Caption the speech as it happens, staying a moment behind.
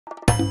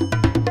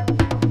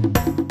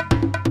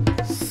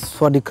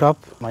Swaddy Krap.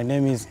 My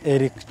name is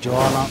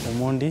Johana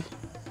Omondi.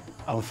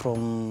 I'm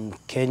from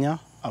Kenya.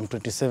 I'm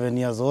 27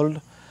 years old.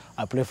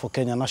 I play for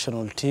Kenya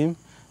national team,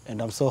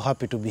 and I'm so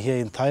happy to be here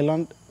in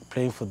Thailand,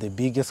 playing for the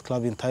biggest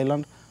club in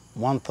Thailand,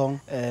 Muangthong.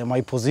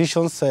 My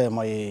positions,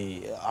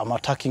 I'm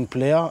attacking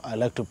player. I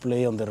like to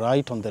play on the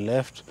right, on the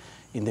left,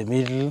 in the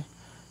middle,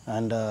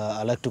 and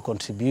I like to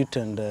contribute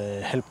and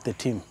help the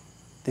team.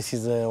 This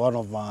is one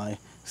of my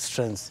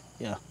strengths.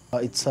 Yeah,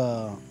 it's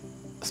a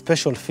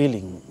special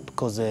feeling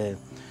because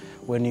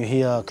when you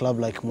hear a club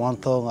like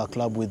Muangthong, a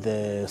club with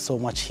so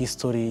much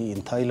history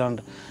in Thailand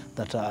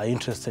that are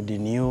interested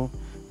in you,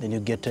 then you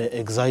get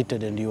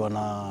excited and you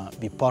wanna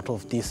be part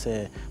of this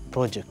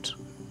project,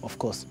 of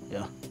course.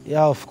 Yeah.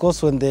 Yeah, of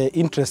course, when the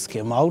interest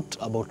came out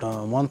about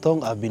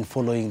Muangthong, I've been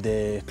following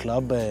the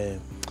club,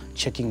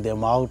 checking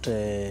them out.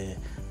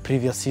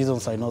 Previous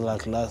seasons, I know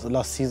like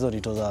last season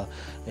it was a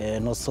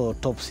not so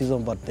top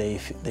season, but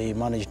they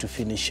managed to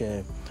finish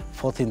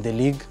fourth in the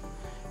league.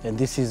 And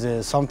this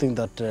is something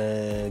that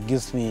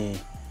gives me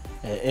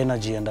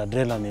energy and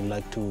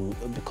adrenaline,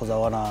 because I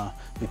wanna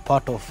be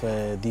part of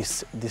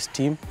this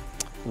team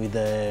with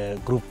a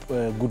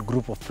good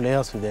group of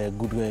players, with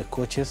good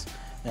coaches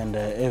and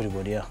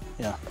everybody.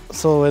 Yeah.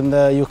 So when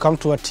you come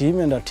to a team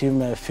and a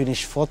team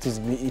finish fourth,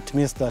 it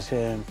means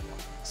that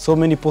so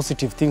many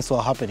positive things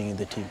are happening in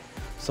the team.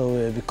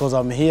 So because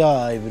I'm here,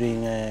 I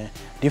bring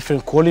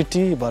different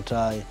quality, but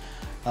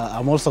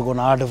I'm also going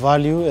to add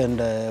value, and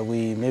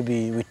we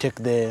take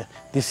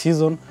this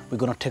season, we're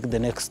going to take the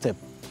next step,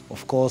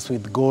 of course,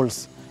 with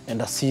goals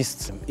and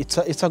assists.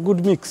 It's a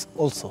good mix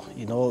also,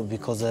 you know,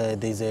 because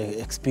there's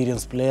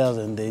experienced players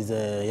and there's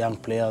young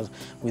players.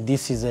 With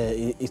this,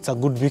 it's a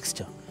good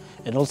mixture.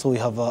 And also we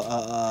have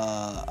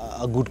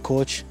a good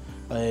coach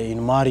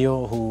in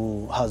Mario,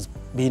 who has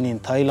been in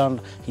Thailand.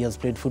 He has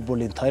played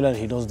football in Thailand.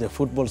 He knows the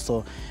football.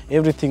 So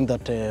everything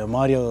that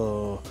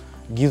Mario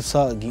gives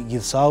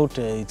out,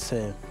 it's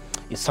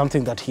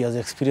something that he has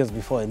experienced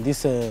before. And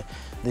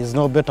there's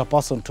no better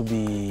person to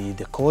be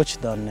the coach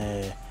than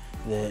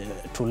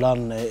to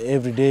learn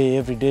every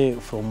day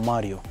from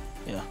Mario.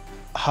 Yeah.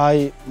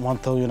 Hi,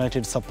 Muangthong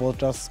United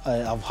supporters.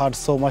 I've heard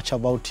so much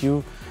about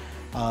you.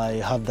 I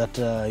heard that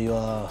you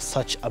are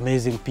such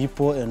amazing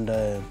people and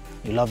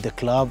you love the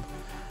club.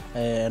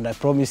 And I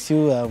promise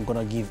you, I'm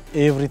gonna give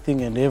everything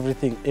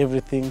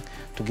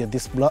to get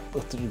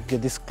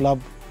this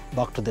club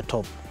back to the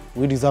top.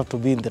 We deserve to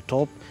be in the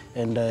top,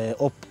 and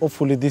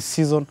hopefully this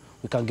season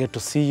we can get to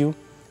see you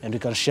and we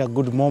can share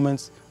good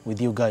moments with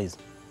you guys.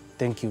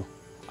 Thank you.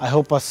 I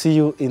hope I see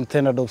you in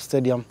Thailand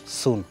Stadium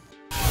soon.